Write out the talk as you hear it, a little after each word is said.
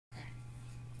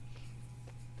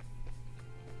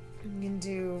I'm gonna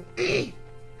do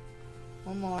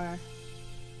one more.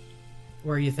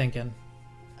 Where are you thinking?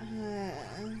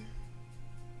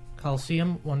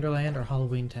 Colosseum, Wonderland, or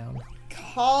Halloween Town?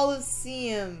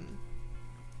 Colosseum.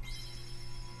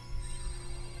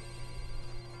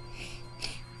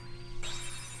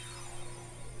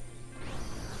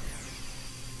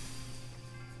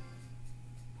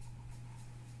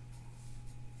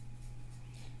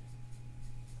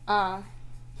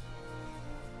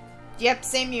 Yep,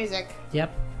 same music.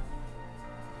 Yep.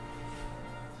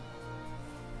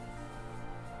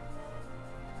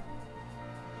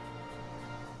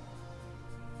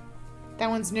 That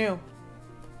one's new.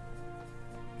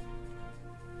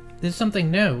 This is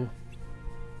something new.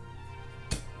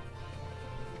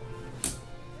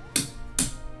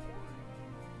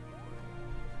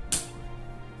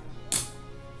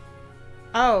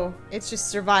 Oh, it's just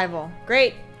survival.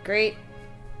 Great, great.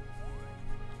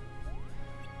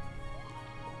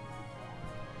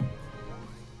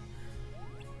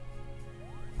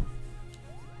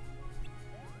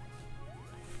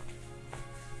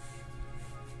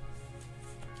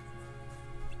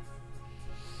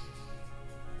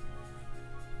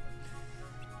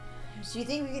 Do you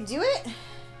think we can do it?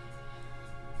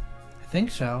 I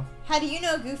think so. How do you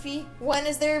know, Goofy? When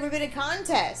has there ever been a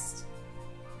contest?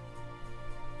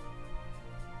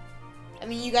 I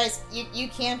mean, you guys, you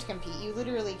can't compete. You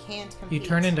literally can't compete. You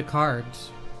turn into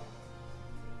cards.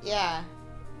 Yeah.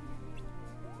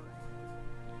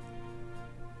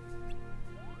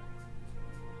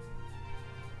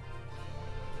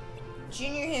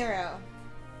 Junior hero.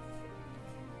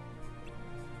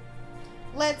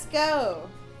 Let's go.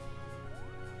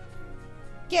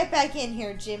 Get back in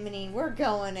here, Jiminy. We're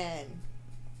going in.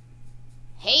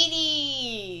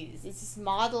 Hades! Is this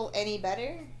model any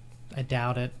better? I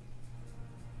doubt it.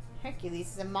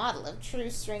 Hercules is a model of true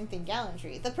strength and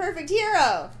gallantry. The perfect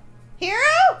hero!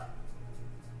 Hero?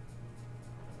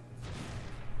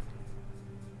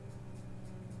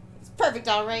 It's perfect,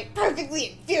 alright. Perfectly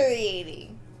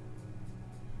infuriating.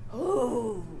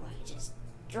 Ooh, just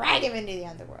drag him into the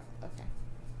underworld. Okay.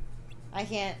 I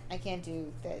can't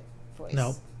do that voice.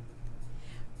 Nope.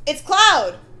 It's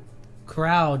Cloud!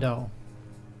 Kuraudo.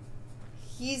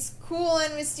 He's cool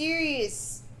and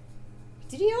mysterious.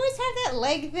 Did he always have that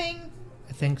leg thing?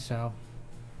 I think so.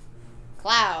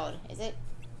 Cloud, is it?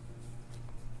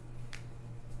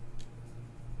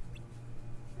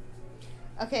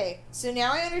 Okay, so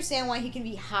now I understand why he can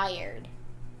be hired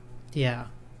Yeah.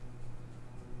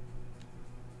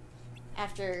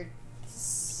 after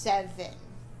 7.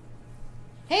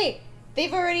 Hey,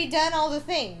 they've already done all the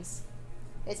things.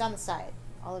 It's on the side.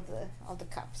 All the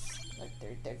cups.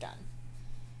 They're done.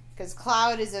 Because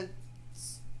Cloud is a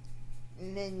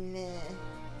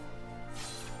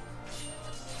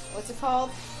what's it called?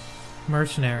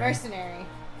 Mercenary. Mercenary.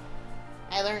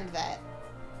 I learned that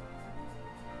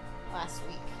last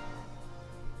week.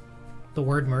 The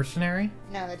word mercenary?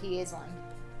 No, that he is one.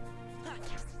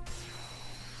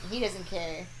 And he doesn't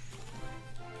care.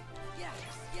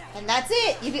 And that's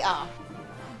it. You be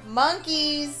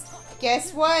monkeys.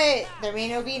 Guess what? There may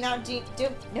no be no deep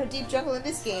jungle in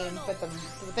this game,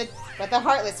 but the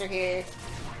heartless are here.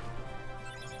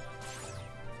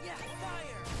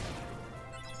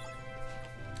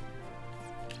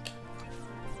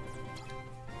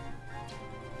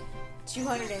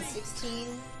 216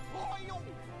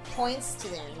 points to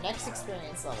their next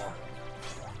experience level.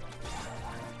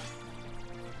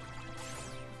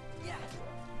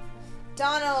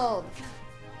 Donald!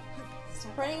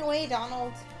 Stop running away,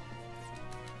 Donald.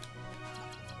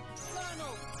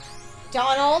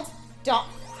 Donald!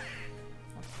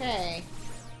 Okay.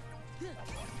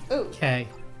 Ooh. Okay.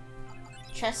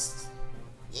 Chest.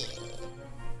 Yeah.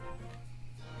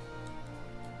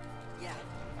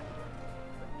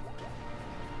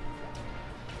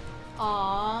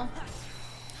 Aww.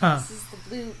 Huh. This is the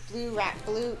blue, I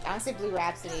want to say Blue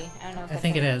Rhapsody. I don't know if I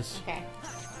think it is. Okay.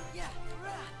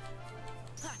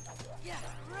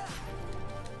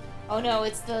 Oh no,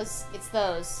 it's those. It's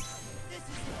those.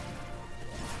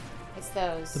 It's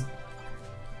those.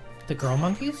 The girl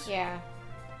monkeys? Yeah.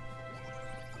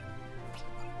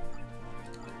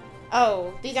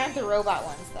 Oh, these aren't the robot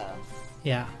ones, though.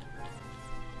 Yeah.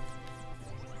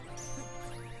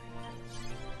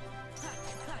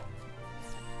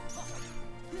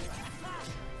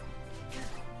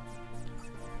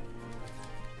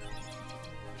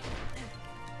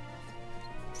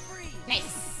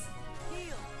 Nice.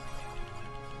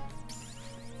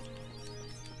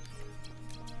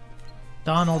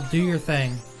 Donald, do your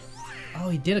thing. Oh,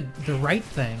 he did the right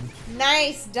thing.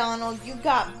 Nice, Donald. You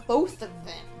got both of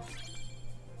them.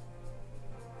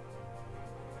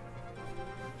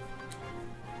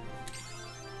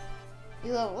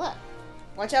 You level up.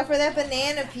 Watch out for that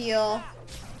banana peel.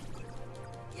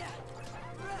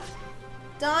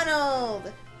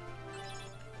 Donald!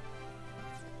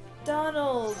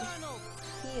 Donald!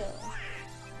 Heal.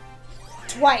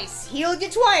 Twice! Healed you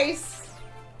twice!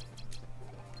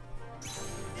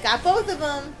 Got both of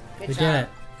them. Good We job. did it.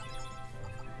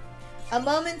 A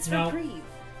moment's No. reprieve.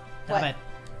 Damn What? it.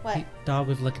 What? Dog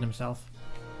was licking himself.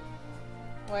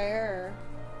 Where?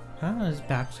 Huh? On his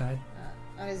backside.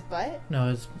 On his butt? No,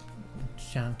 his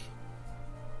junk.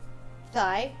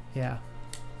 Thigh? Yeah.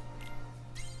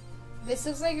 This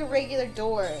looks like a regular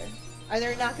door. Are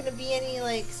there not going to be any,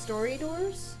 like, story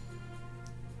doors?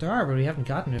 There are, but we haven't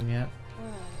gotten to him yet.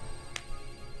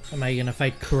 Hmm. Am I gonna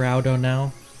fight Kuraudo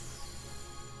now?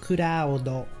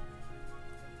 Kuraudo.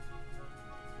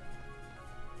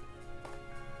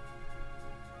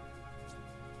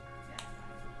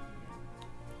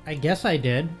 I guess I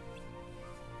did.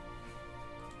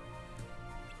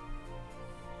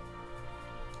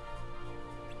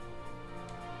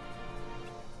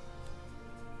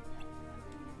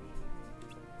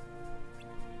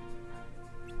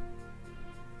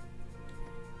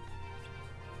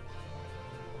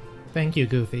 Thank you,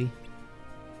 Goofy.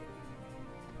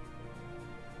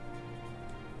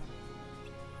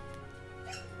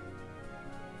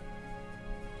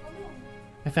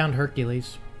 I found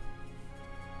Hercules.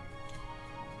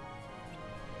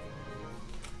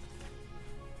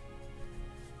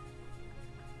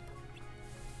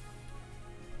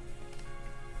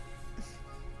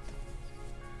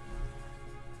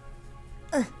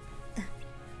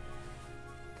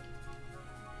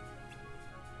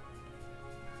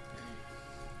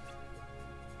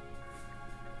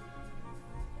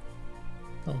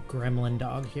 Little gremlin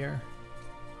dog here.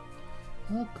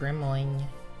 Little gremlin.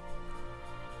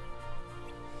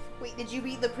 Wait, did you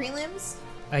beat the prelims?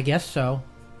 I guess so.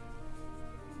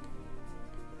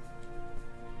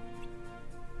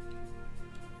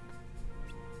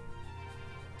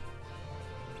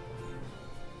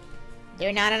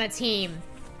 They're not on a team.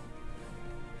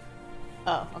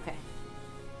 Oh, okay.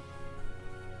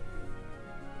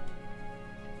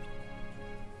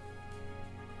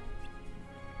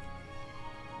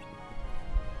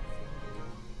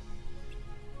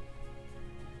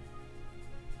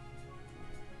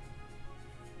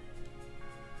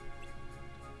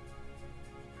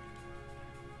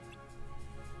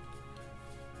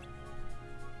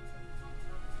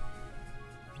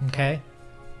 Okay.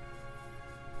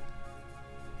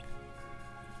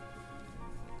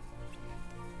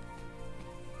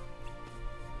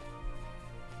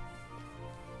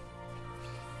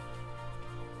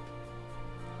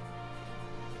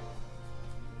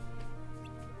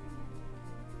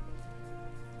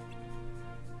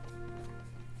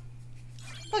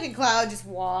 Fucking Cloud just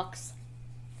walks.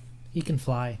 He can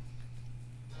fly.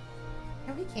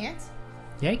 No, he can't.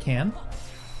 Yeah, he can.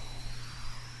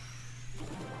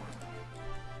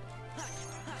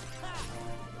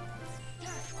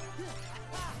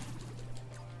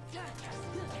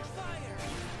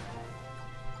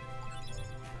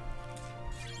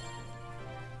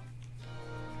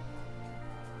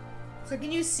 So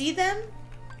can you see them?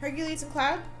 Hercules and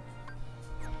Cloud?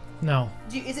 No,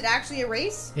 Is it actually a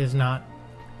race? it is not.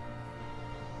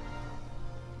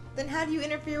 Then how do you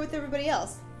interfere with everybody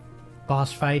else?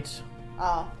 Boss fights.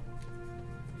 Oh.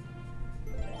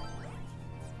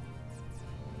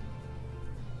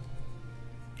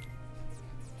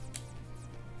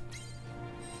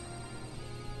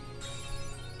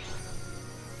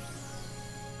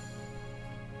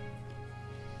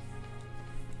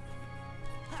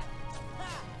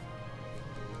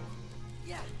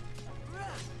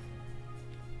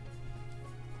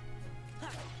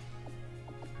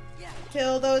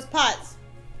 Kill those pots.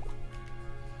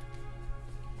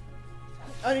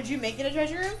 Oh, did you make it a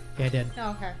treasure room? Yeah, I did.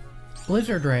 Oh, okay.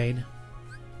 Blizzard Raid.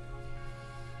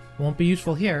 Won't be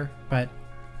useful here, but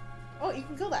Oh, you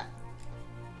can kill that.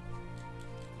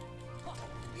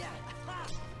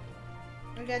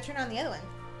 We gotta turn on the other one.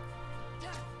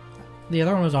 the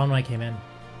other one was on when I came in.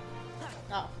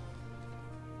 Oh.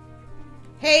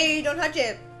 Hey, don't touch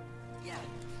it.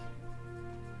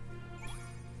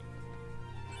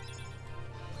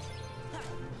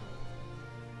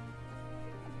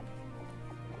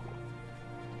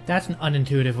 That's an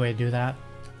unintuitive way to do that.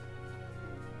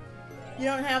 You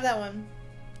don't have that one.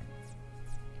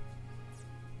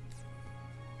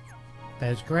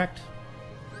 That is correct.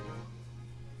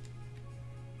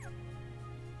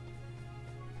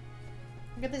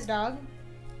 Look at this dog.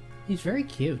 He's very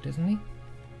cute, isn't he?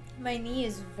 My knee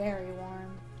is very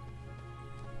warm.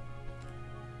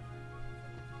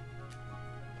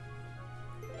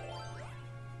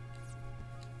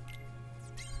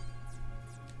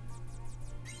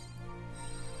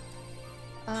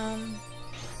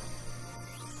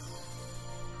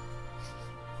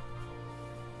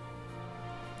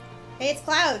 Hey, it's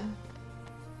Cloud.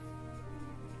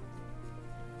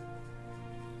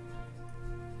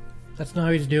 That's not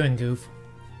how he's doing, Goof.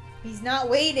 He's not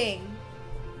waiting.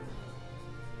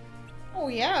 Oh,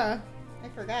 yeah. I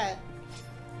forgot.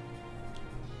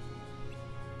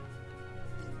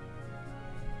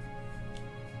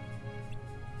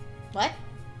 What?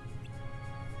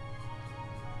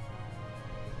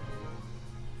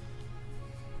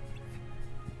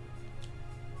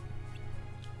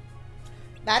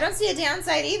 I don't see a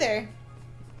downside either.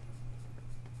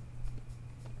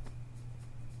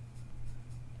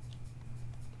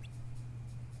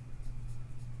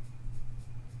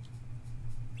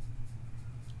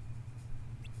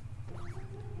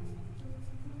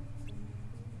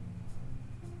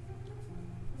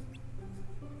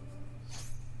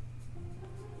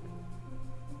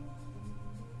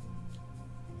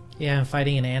 Yeah, I'm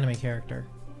fighting an anime character.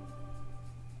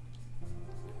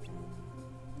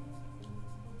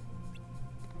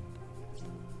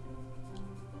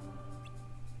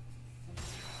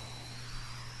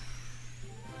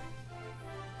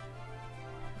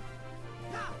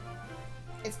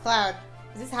 It's Cloud.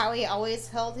 Is this how he always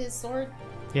held his sword?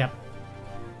 Yep.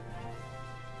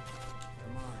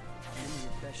 Come on, give me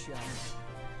your best shot.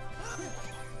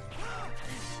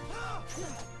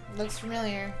 Looks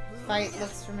familiar. Fight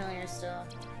looks familiar still.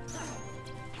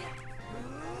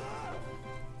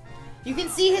 You can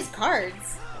see his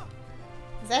cards.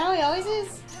 Is that how he always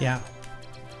is? Yeah.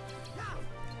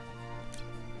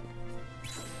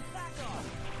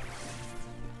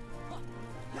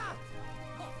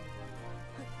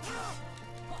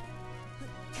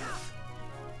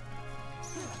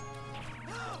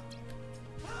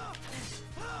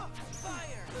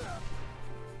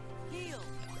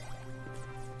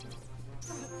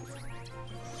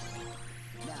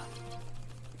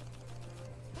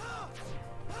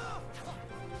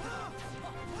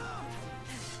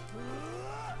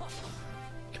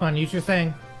 Come on, use your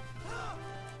thing.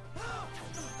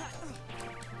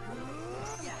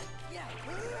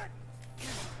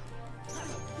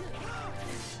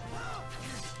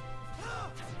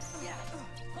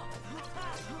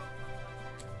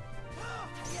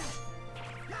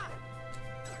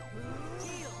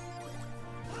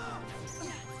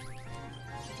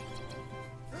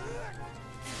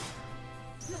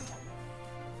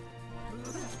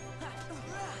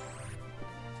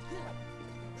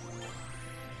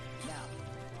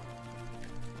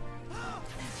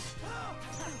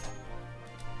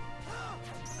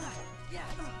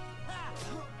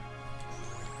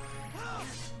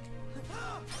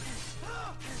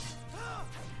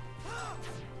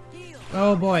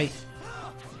 Oh boy.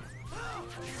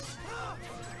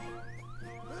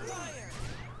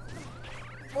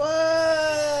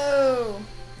 Whoa!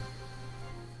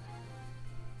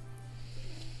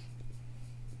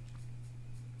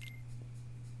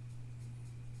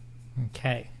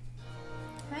 Okay.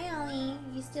 Hi, Ollie.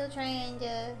 You still trying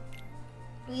to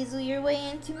weasel your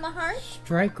way into my heart?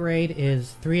 Strike rate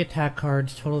is 3 attack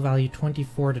cards, total value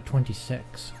 24 to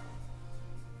 26.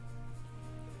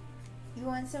 You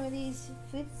want some of these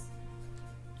foods?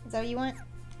 Is that what you want?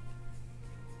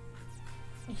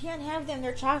 You can't have them,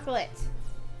 they're chocolate.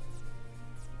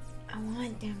 I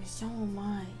want them so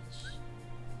much.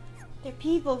 They're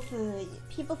people food.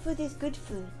 People food is good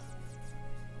food.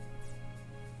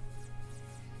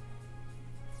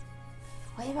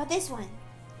 What about this one?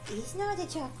 It's not a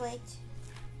chocolate.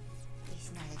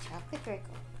 It's not a chocolate Virgo.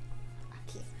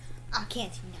 I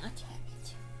can't not have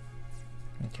it.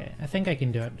 Okay, I think I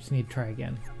can do it. Just need to try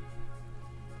again.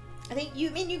 I think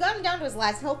you got him down to his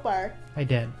last health bar. I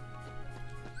did.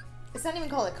 It's not even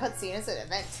called a cutscene, it's an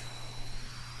event.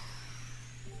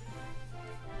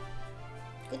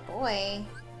 Good boy.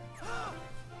 Come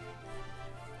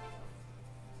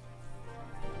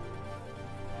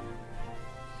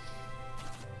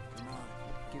on,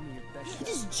 give me your best He shot.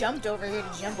 just jumped over here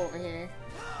to jump over here.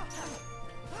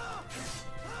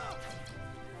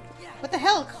 What the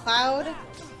hell, Cloud?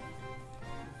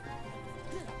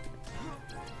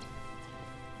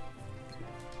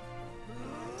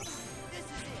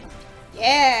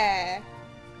 Yeah!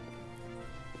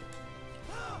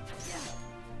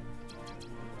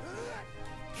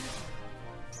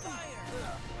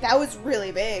 That was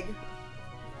really big.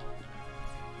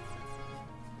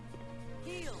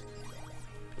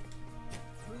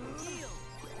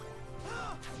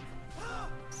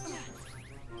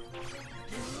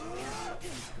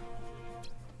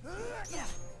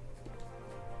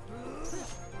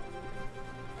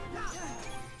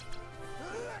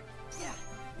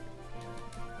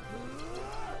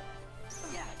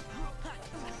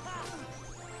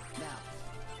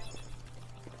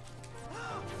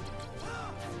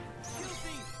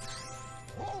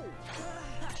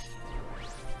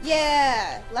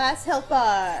 Yeah! Last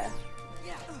helper!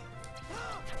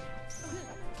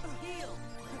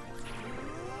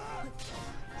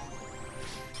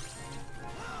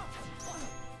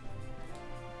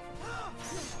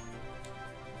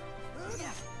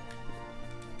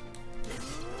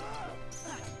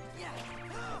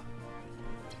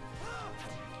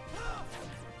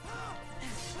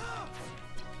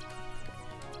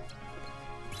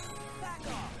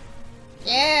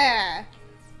 Yeah!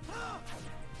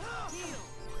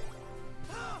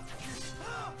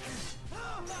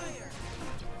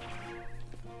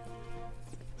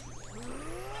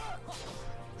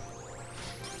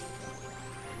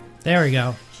 There we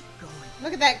go.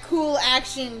 Look at that cool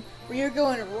action where you're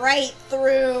going right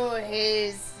through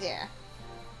his... Yeah.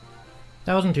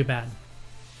 That wasn't too bad.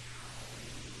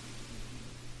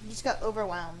 You just got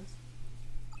overwhelmed.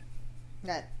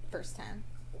 That first time.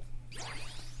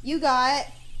 You got...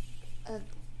 a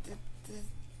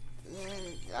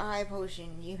high potion.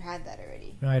 You had that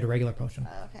already. No, I had a regular potion.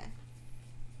 Oh, okay.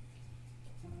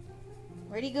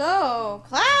 Where'd he go?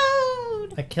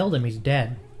 Cloud! I killed him. He's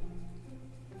dead.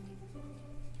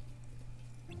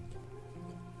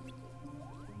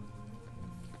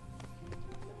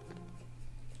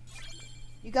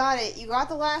 You got it. You got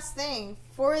the last thing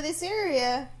for this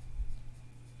area.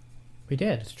 We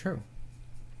did. It's true.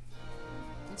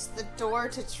 It's the door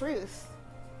to truth.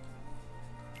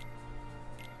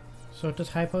 So what does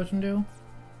high potion do?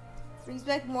 Brings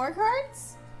back more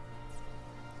cards?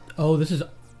 Oh, this is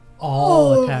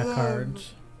all Oh, attack God.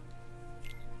 cards.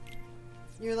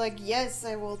 You're like, yes,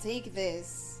 I will take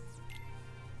this.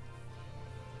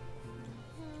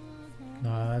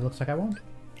 It looks like I won't.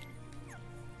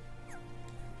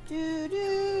 Do,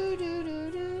 do, do,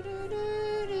 do, do, do,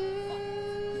 do,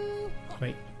 do.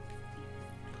 Wait.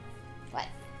 What?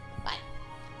 What?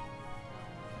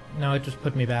 No, it just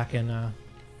put me back in the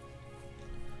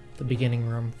beginning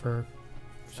room for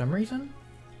some reason.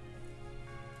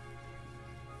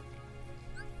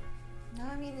 No,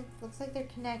 I mean, it looks like they're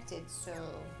connected, so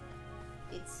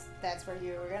that's where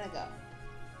you were gonna go.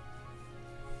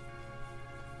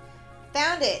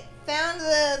 Found it! Found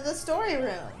the story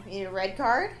room. You need a red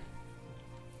card.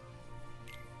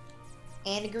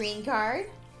 And a green card.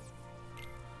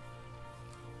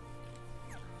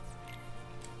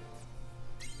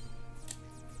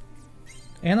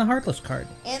 And the Heartless card.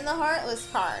 And the Heartless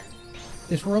card.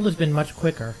 This world has been much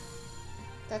quicker.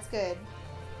 That's good.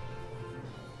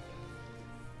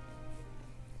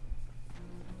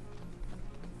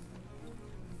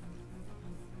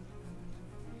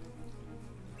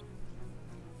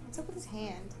 What's up with his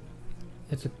hand?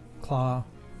 It's a claw.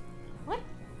 What?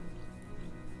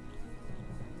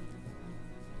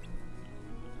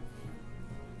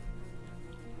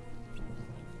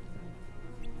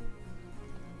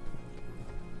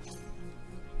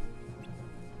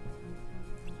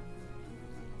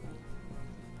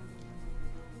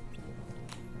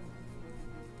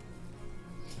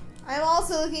 I'm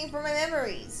also looking for my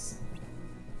memories.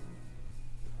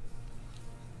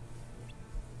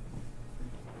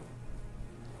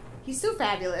 He's so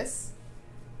fabulous.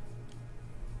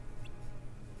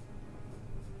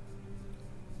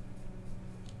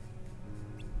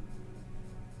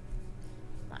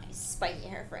 My spiky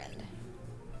hair friend.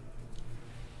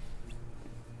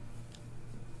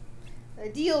 The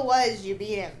deal was you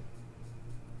beat him.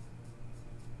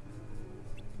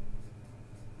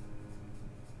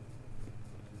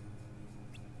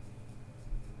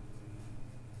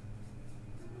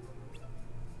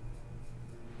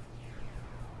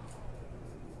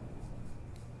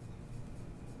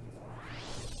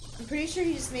 I'm pretty sure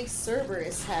he just makes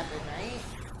Cerberus happen, right?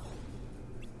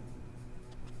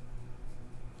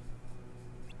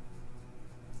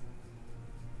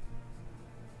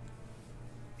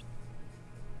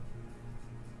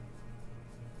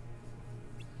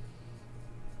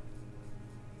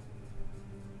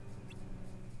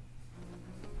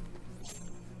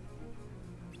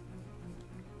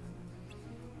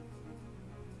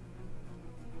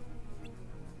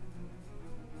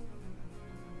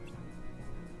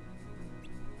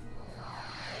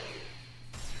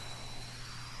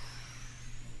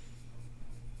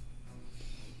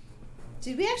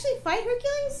 Did we actually fight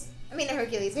Hercules? I mean, not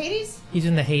Hercules, Hades? He's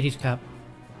in the Hades Cup.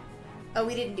 Oh,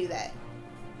 we didn't do that.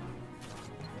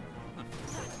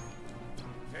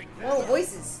 Whoa,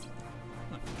 voices.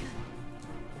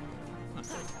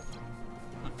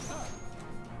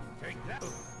 Take that.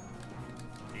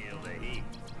 Feel the heat.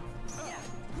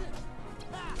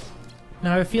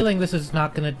 Now I have a feeling this is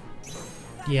not gonna...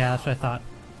 Yeah, that's what I thought.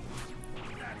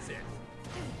 That's it.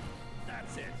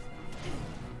 That's it.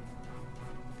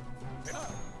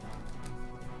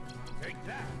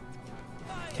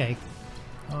 Okay.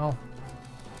 Oh.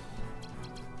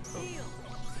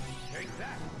 Take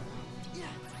that.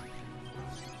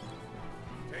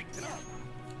 Take that.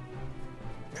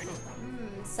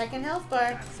 Second health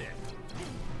bar. That's it.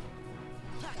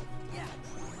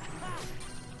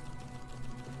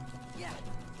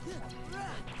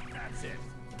 That's it.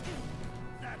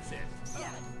 That's it.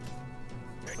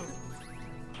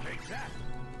 Take that.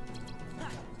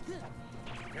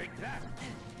 Take that.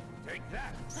 Take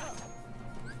that.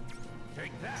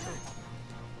 Take that.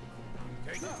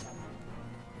 Take that.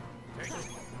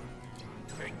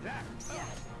 Take that.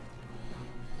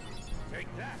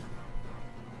 Take that.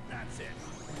 That's it.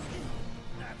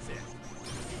 That's it.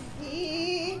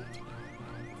 Eee.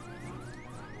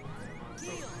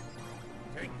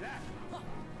 Take that.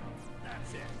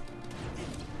 That's it.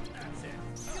 That's it.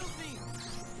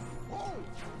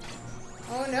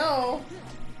 Oh no.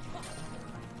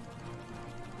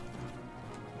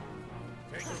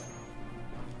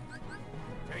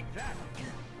 Take that.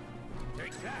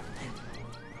 Take that.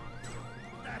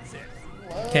 That's it.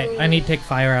 Okay, I need to take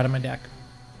fire out of my deck.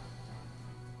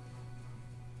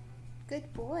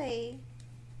 Good boy.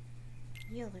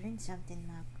 You learned something,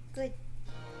 Mug. Good.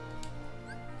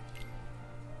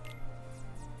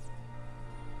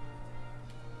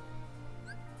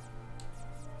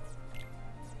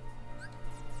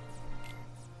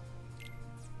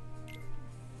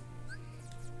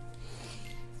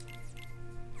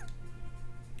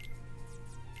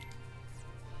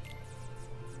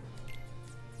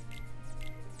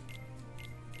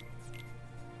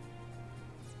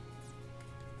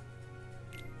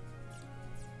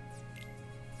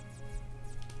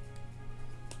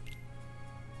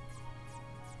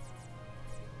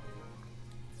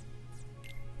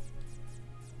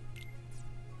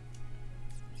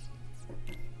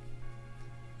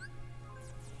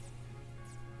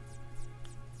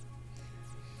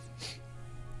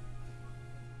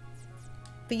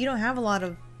 But you don't have a lot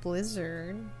of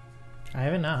Blizzard. I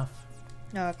have enough.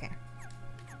 Oh, okay.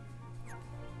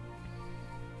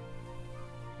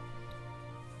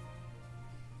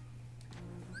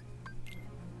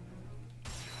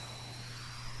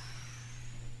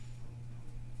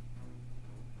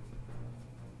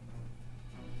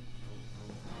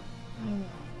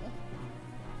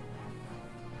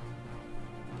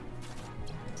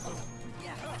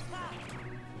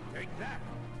 Take that.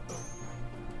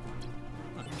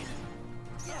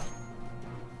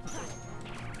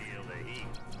 Feel the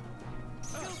heat.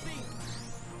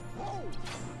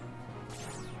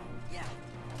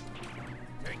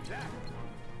 Take that.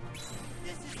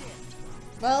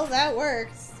 Well, that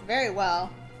works very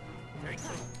well. Take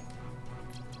that.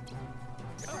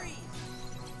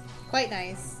 Quite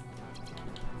nice.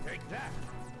 Take that.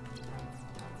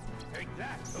 Take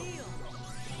that.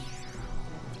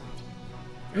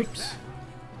 Oops.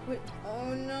 Wait,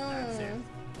 oh no. That's it.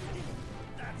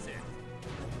 That's it.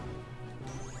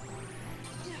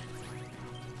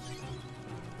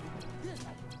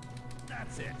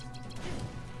 That's it.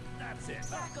 That's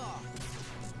it. Back off.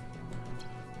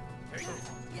 Take it.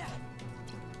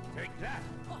 Take that.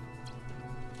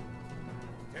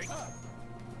 Take that.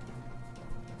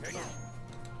 Take it.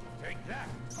 Take that.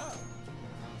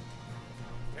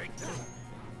 Take that.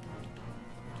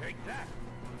 Take that.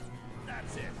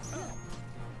 That's it.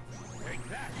 Take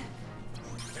that.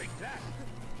 Take that.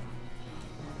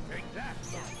 Take that.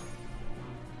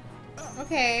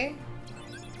 Okay.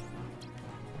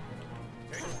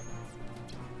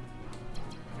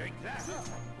 Take that.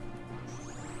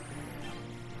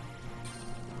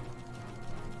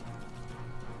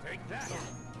 Take that. Take that.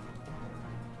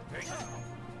 Take that.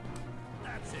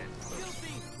 That's it. That's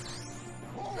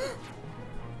it.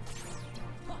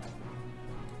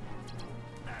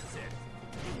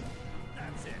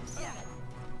 That's it.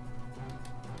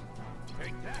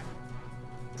 Take that.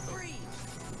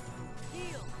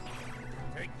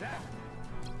 Take that. Take that.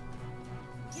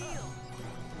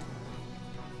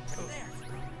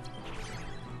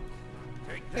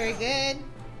 Very good.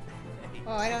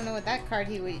 Oh, I don't know what that card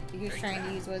he was trying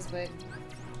to use was, but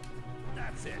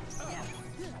That's it.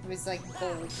 it was like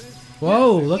gold.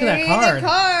 Whoa, look at that Give me card. the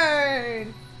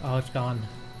card! Oh, it's gone.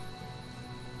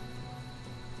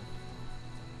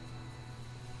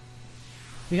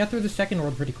 We got through the second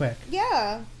world pretty quick.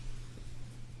 Yeah.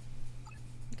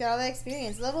 Got all that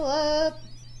experience. Level up.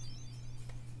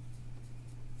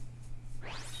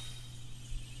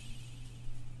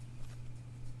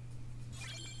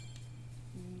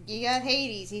 You got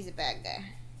Hades. He's a bad guy.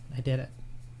 I did it.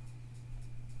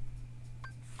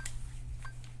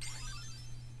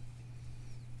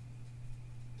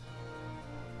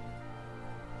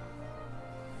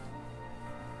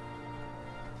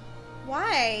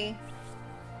 way.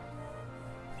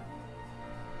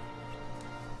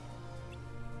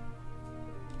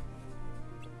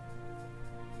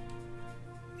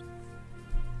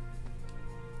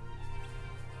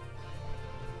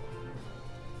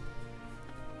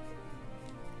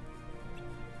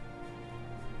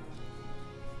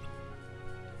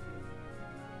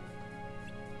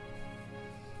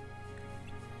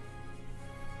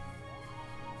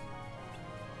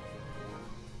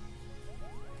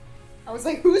 I was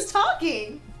like, who's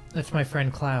talking? That's my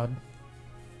friend Cloud.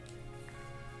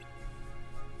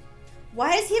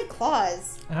 Why does he have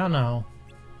claws? I don't know.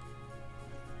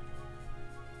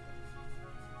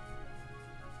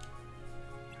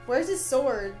 Where's his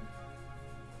sword?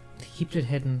 He keeps it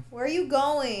hidden. Where are you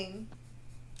going?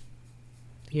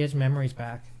 He has memories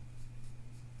back.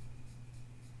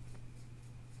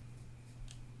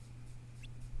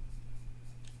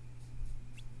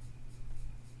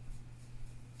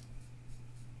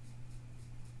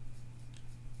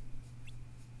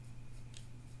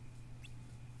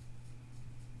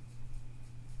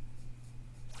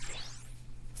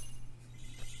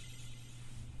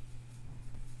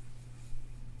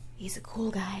 He's a cool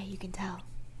guy, you can tell.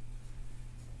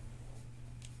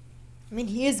 I mean,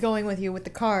 he is going with you with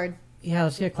the card. Yeah,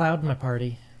 let's get Cloud in my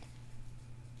party.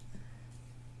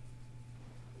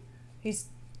 He's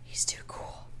too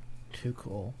cool. Too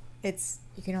cool. It's,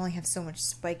 you can only have so much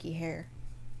spiky hair.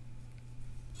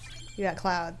 You got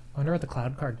Cloud. I wonder what the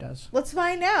Cloud card does. Let's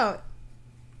find out.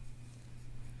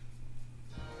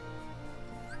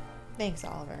 Thanks,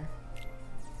 Oliver.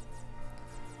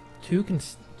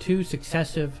 Two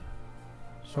successive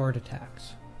sword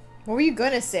attacks. What were you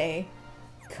gonna say?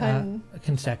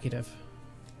 Consecutive.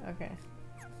 Okay.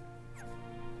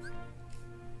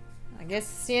 I guess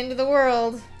it's the end of the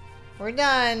world. We're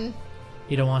done.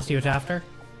 You don't want to see what's after?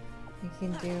 You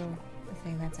can do the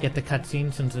thing that's Get the after.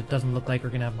 cutscene since it doesn't look like we're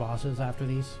gonna have bosses after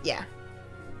these. Yeah.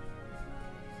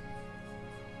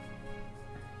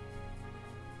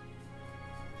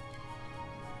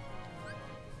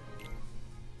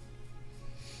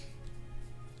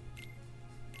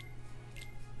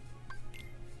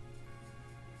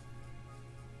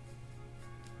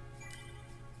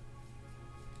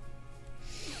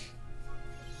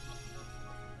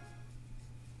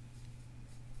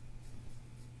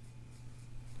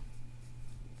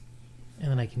 And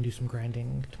then I can do some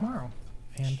grinding tomorrow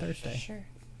and Thursday. Sure.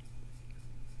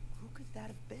 Who could that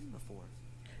have been before?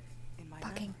 In my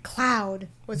Fucking memory, Cloud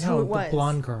was No, who it was. the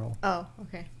blonde girl. Oh,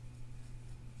 okay.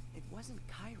 it wasn't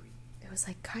Kyrie, It was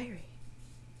like KHRe.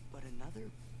 but another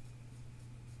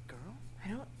girl? I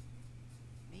don't.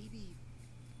 Maybe.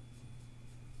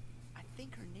 I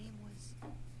think her name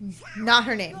was. Not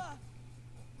her name.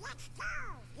 Let's go!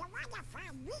 You wanna find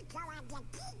Rico and the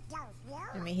kid, don't you?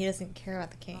 I mean, he doesn't care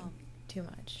about the king too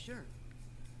much. Sure.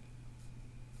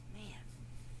 Man,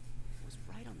 it was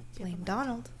right on the tip Blame of my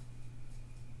Donald.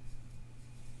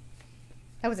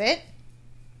 That was it?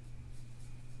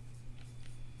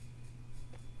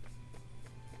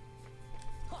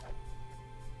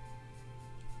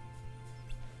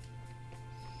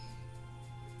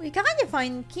 We gotta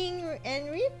find King and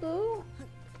Riku.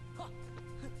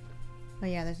 Oh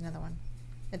yeah, there's another one.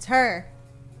 It's her.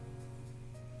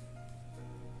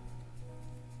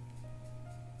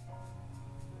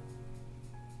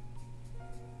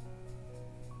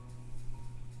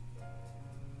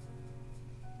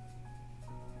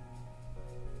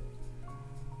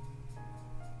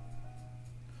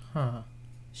 Huh.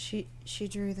 She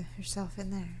drew herself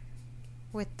in there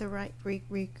with the right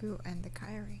Riku and the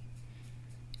KHRe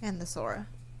and the Sora.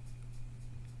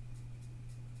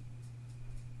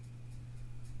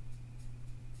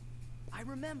 I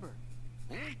remember.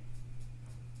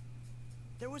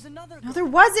 There was another No, girl. there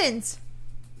wasn't.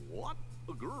 What?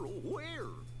 A girl? Where?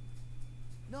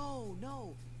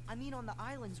 No. I mean on the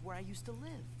islands where I used to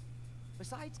live.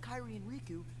 Besides Kyrie and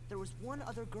Riku, there was one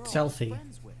other girl I was Selfie.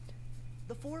 friends with.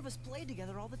 The four of us played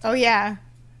together all the time. Oh yeah.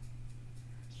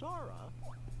 Sora?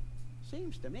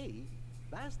 Seems to me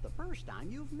that's the first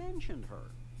time you've mentioned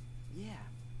her. Yeah.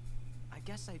 I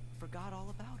guess I forgot all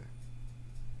about her.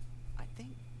 I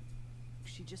think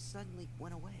she just suddenly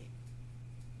went away.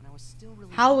 When I was still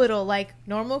really How little? Like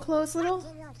normal clothes little?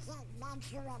 What do you think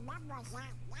makes you remember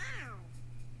that now?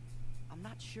 I'm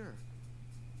not sure.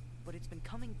 But it's been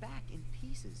coming back in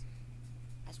pieces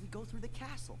as we go through the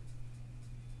castle.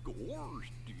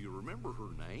 Gosh, do you remember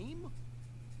her name?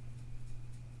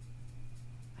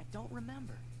 I don't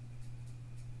remember.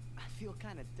 I feel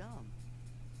kind of dumb.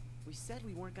 We said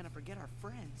we weren't going to forget our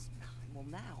friends. Well,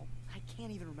 now, I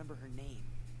can't even remember her name.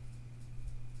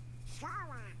 Sora.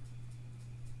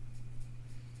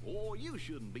 Oh, you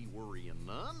shouldn't be worrying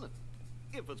none.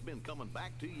 If it's been coming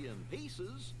back to you in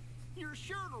pieces, you're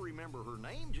sure to remember her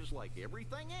name just like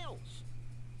everything else.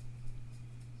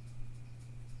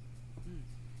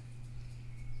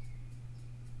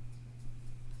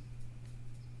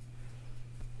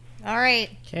 All right.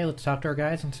 Okay, let's talk to our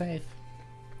guys and save.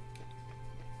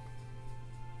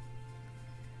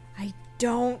 I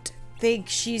don't think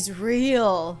she's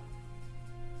real.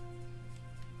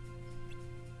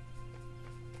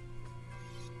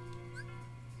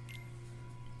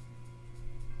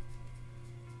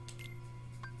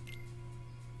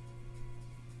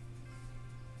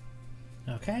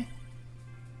 Okay.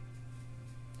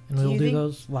 And Do we'll you do think-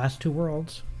 those last 2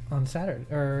 worlds on Saturday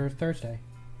or Thursday.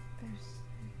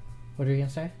 What are you gonna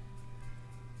say?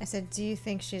 I said, do you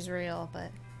think she's real?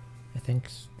 But I think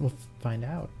we'll find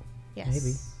out. yes.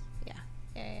 Maybe.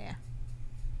 Yeah.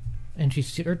 And she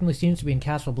certainly seems to be in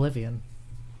Castle Oblivion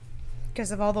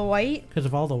Because of all the white? because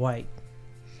of all the white.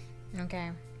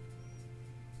 Okay.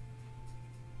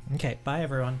 Okay, bye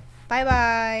everyone.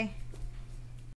 Bye-bye.